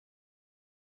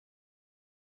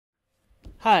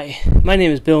Hi, my name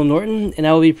is Bill Norton, and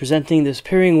I will be presenting this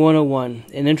Peering 101,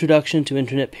 an introduction to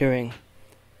Internet peering.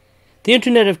 The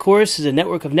Internet, of course, is a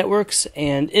network of networks,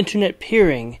 and Internet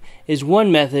peering is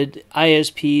one method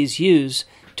ISPs use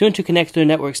to interconnect their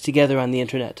networks together on the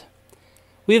Internet.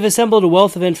 We have assembled a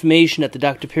wealth of information at the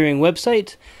DrPeering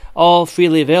website, all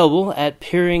freely available at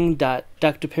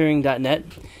peering.drpeering.net,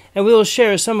 and we will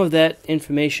share some of that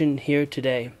information here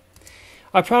today.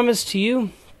 Our promise to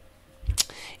you: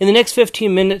 in the next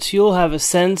 15 minutes, you'll have a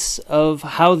sense of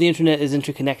how the Internet is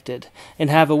interconnected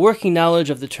and have a working knowledge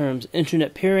of the terms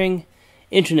Internet peering,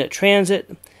 Internet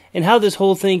transit, and how this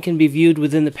whole thing can be viewed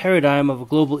within the paradigm of a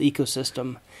global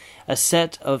ecosystem, a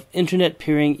set of Internet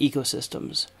peering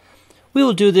ecosystems. We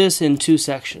will do this in two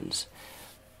sections.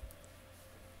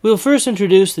 We will first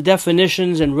introduce the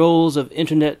definitions and roles of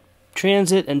Internet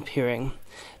transit and peering.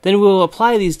 Then we will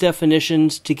apply these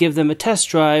definitions to give them a test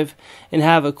drive and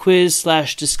have a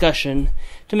quiz/discussion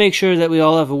to make sure that we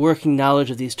all have a working knowledge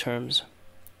of these terms.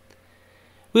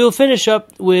 We will finish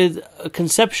up with a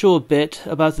conceptual bit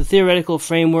about the theoretical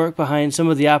framework behind some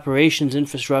of the operations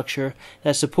infrastructure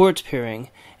that supports peering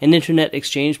and Internet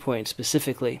exchange points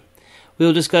specifically. We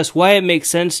will discuss why it makes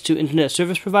sense to Internet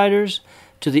service providers,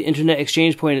 to the Internet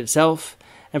exchange point itself,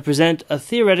 and present a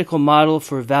theoretical model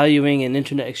for valuing an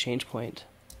Internet exchange point.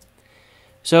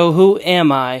 So who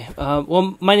am I?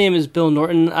 Well, my name is Bill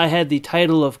Norton. I had the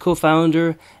title of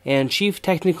co-founder and chief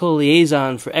technical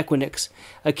liaison for Equinix,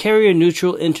 a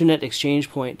carrier-neutral Internet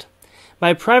exchange point.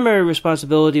 My primary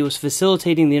responsibility was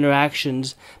facilitating the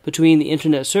interactions between the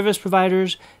Internet service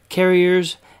providers,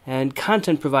 carriers, and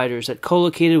content providers that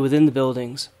co-located within the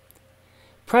buildings.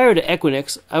 Prior to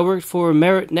Equinix, I worked for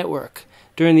Merit Network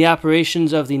during the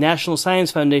operations of the National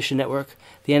Science Foundation Network,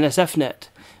 the NSFNet,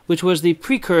 which was the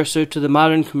precursor to the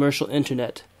modern commercial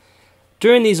Internet.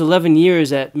 During these 11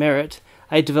 years at Merit,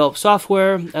 I developed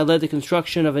software, I led the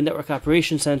construction of a network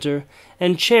operations center,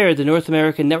 and chaired the North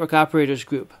American Network Operators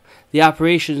Group, the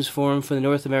operations forum for the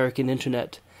North American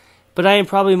Internet. But I am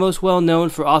probably most well known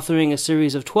for authoring a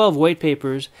series of 12 white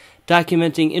papers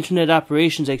documenting Internet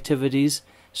operations activities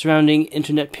surrounding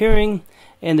Internet peering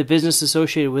and the business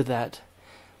associated with that.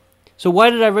 So why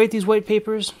did I write these white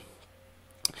papers?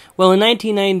 Well, in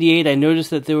 1998, I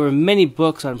noticed that there were many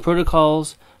books on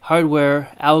protocols, hardware,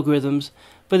 algorithms,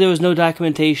 but there was no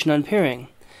documentation on peering.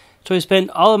 So I spent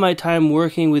all of my time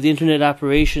working with the Internet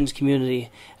operations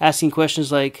community, asking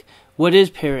questions like, what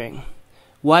is peering?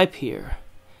 Why peer?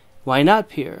 Why not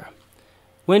peer?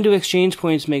 When do exchange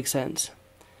points make sense?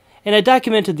 And I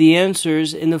documented the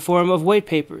answers in the form of white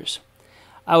papers.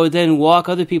 I would then walk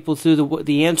other people through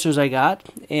the answers I got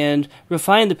and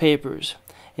refine the papers.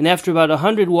 And after about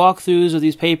 100 walkthroughs of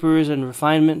these papers and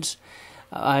refinements,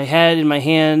 I had in my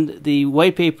hand the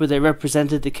white paper that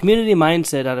represented the community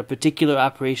mindset on a particular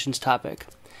operations topic.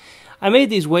 I made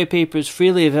these white papers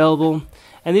freely available,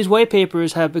 and these white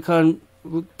papers have become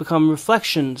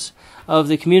reflections of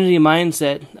the community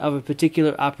mindset of a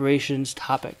particular operations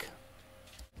topic.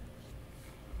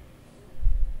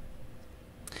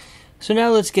 So now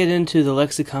let's get into the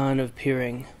lexicon of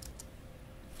peering.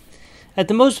 At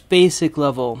the most basic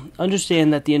level,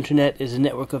 understand that the Internet is a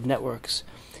network of networks.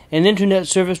 An Internet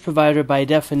service provider, by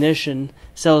definition,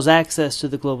 sells access to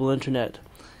the global Internet.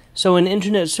 So an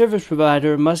Internet service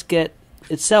provider must get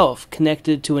itself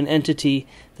connected to an entity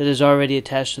that is already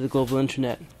attached to the global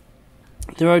Internet.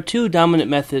 There are two dominant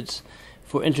methods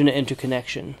for Internet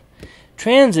interconnection.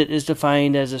 Transit is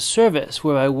defined as a service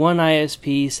whereby one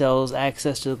ISP sells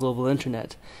access to the global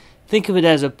Internet. Think of it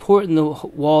as a port in the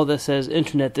wall that says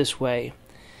Internet this way.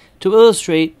 To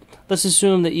illustrate, let's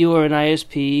assume that you are an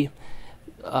ISP.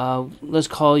 Let's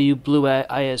call you Blue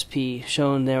ISP,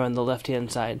 shown there on the left-hand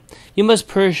side. You must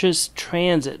purchase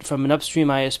transit from an upstream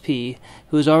ISP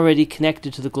who is already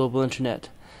connected to the global Internet.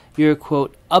 Your,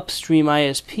 quote, upstream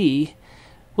ISP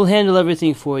will handle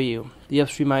everything for you. The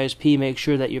upstream ISP makes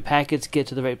sure that your packets get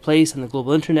to the right place on the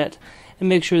global Internet and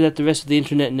make sure that the rest of the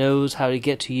Internet knows how to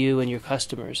get to you and your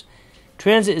customers.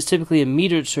 Transit is typically a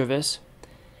metered service.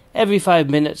 Every 5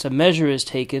 minutes, a measure is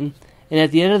taken, and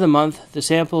at the end of the month, the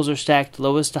samples are stacked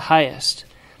lowest to highest.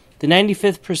 The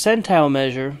 95th percentile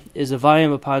measure is the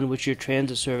volume upon which your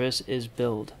transit service is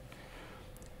billed.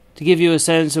 To give you a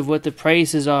sense of what the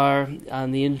prices are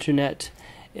on the Internet,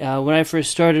 when I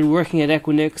first started working at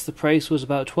Equinix, the price was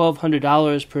about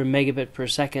 $1,200 per megabit per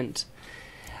second.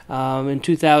 In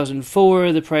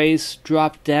 2004, the price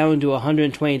dropped down to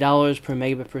 $120 per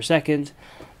megabit per second.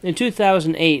 In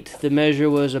 2008, the measure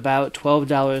was about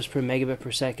 $12 per megabit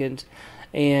per second.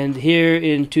 And here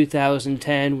in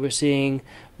 2010, we're seeing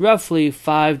roughly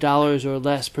 $5 or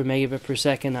less per megabit per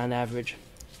second on average.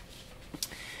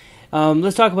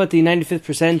 Let's talk about the 95th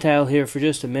percentile here for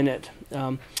just a minute.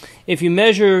 If you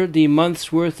measure the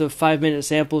month's worth of 5-minute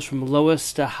samples from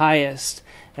lowest to highest,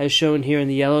 as shown here in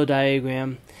the yellow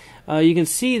diagram, you can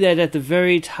see that at the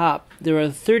very top there are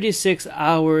 36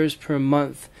 hours per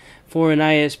month for an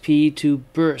ISP to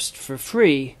burst for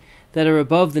free that are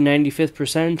above the 95th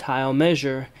percentile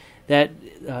measure that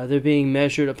they're being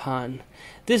measured upon.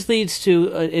 This leads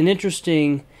to an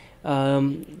interesting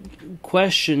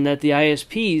question that the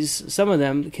ISPs, some of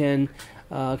them, can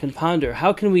ponder.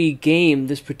 How can we game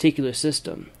this particular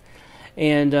system?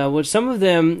 And what some of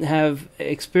them have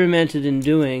experimented in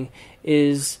doing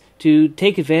is to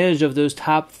take advantage of those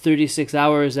top 36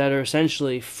 hours that are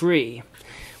essentially free.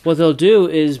 What they'll do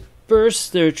is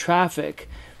burst their traffic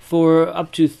for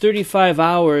up to 35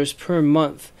 hours per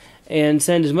month and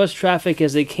send as much traffic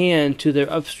as they can to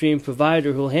their upstream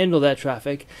provider who will handle that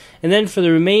traffic. And then for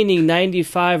the remaining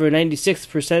 95 or 96th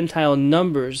percentile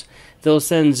numbers, they'll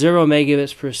send 0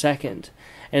 megabits per second.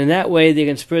 And in that way, they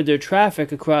can spread their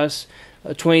traffic across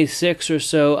 26 or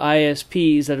so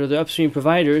ISPs that are the upstream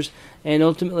providers and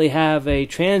ultimately have a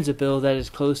transit bill that is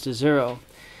close to 0.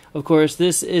 Of course,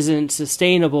 this isn't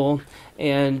sustainable,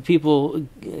 and people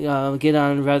get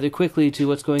on rather quickly to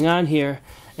what's going on here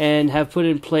and have put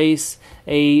in place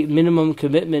a minimum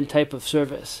commitment type of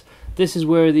service. This is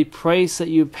where the price that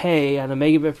you pay on a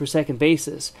megabit per second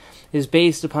basis is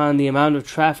based upon the amount of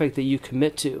traffic that you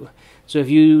commit to. So if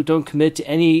you don't commit to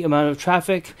any amount of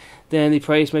traffic, then the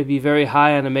price might be very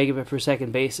high on a megabit per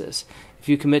second basis. If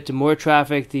you commit to more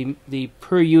traffic, the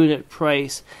per unit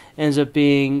price ends up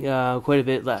being quite a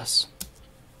bit less.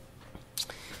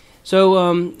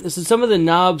 So this is some of the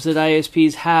knobs that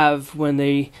ISPs have when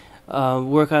they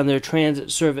work on their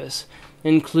transit service.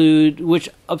 Include which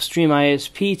upstream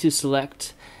ISP to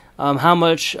select, how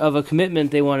much of a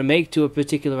commitment they want to make to a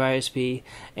particular ISP,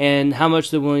 and how much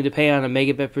they're willing to pay on a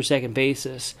megabit per second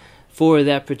basis for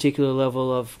that particular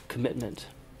level of commitment.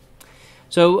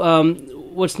 So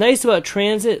what's nice about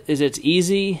transit is it's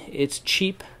easy, it's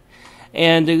cheap,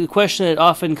 and the question that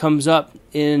often comes up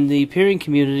in the peering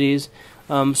communities,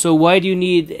 so why do you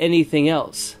need anything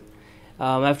else?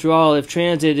 After all, if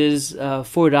transit is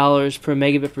 $4 per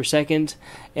megabit per second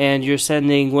and you're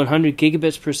sending 100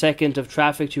 gigabits per second of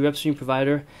traffic to your upstream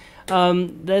provider,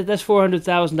 that's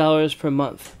 $400,000 per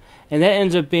month. And that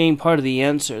ends up being part of the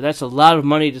answer. That's a lot of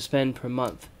money to spend per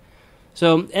month.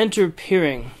 So enter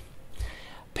peering.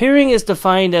 Peering is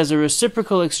defined as a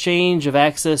reciprocal exchange of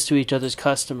access to each other's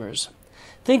customers.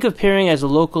 Think of peering as a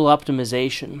local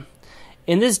optimization.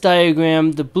 In this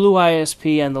diagram, the blue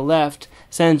ISP on the left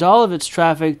sends all of its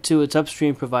traffic to its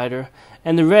upstream provider,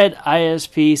 and the red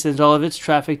ISP sends all of its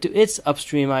traffic to its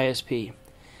upstream ISP.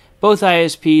 Both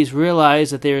ISPs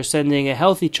realize that they are sending a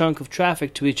healthy chunk of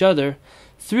traffic to each other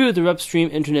through their upstream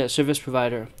internet service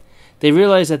provider. They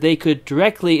realize that they could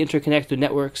directly interconnect their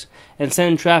networks and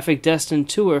send traffic destined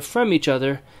to or from each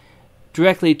other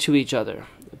directly to each other,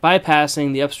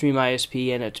 bypassing the upstream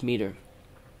ISP and its meter.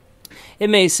 It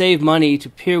may save money to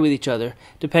peer with each other,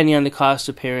 depending on the cost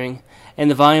of peering and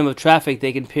the volume of traffic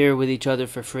they can peer with each other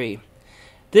for free.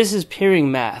 This is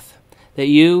peering math that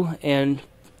you and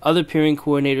other peering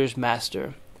coordinators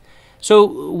master.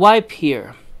 So why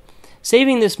peer?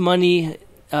 Saving this money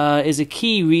is a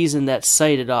key reason that's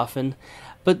cited often,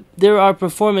 but there are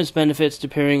performance benefits to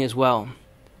peering as well.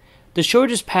 The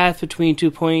shortest path between 2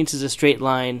 points is a straight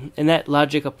line, and that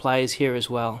logic applies here as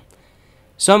well.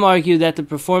 Some argue that the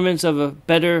performance of a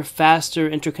better, faster,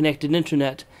 interconnected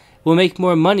internet will make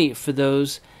more money for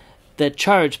those that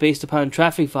charge based upon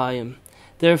traffic volume.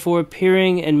 Therefore,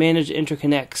 peering and managed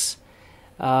interconnects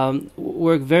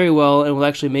work very well and will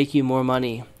actually make you more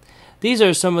money. These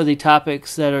are some of the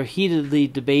topics that are heatedly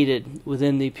debated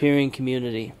within the peering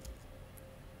community.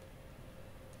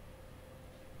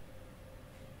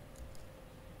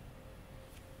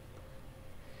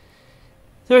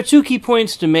 There are 2 key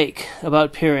points to make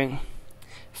about peering.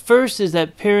 First is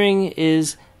that peering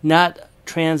is not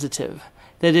transitive.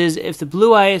 That is, if the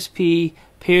blue ISP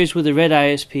peers with the red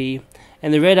ISP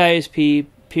and the red ISP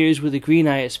peers with the green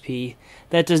ISP,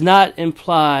 that does not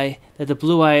imply that the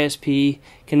blue ISP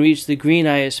can reach the green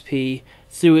ISP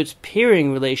through its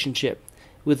peering relationship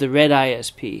with the red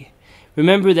ISP.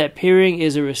 Remember that peering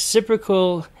is a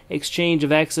reciprocal exchange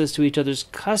of access to each other's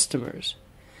customers,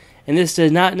 and this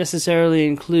does not necessarily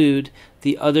include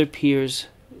the other peer's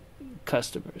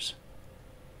customers.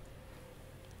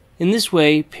 In this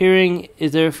way, peering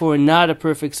is therefore not a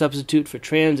perfect substitute for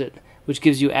transit, which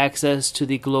gives you access to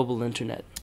the global internet.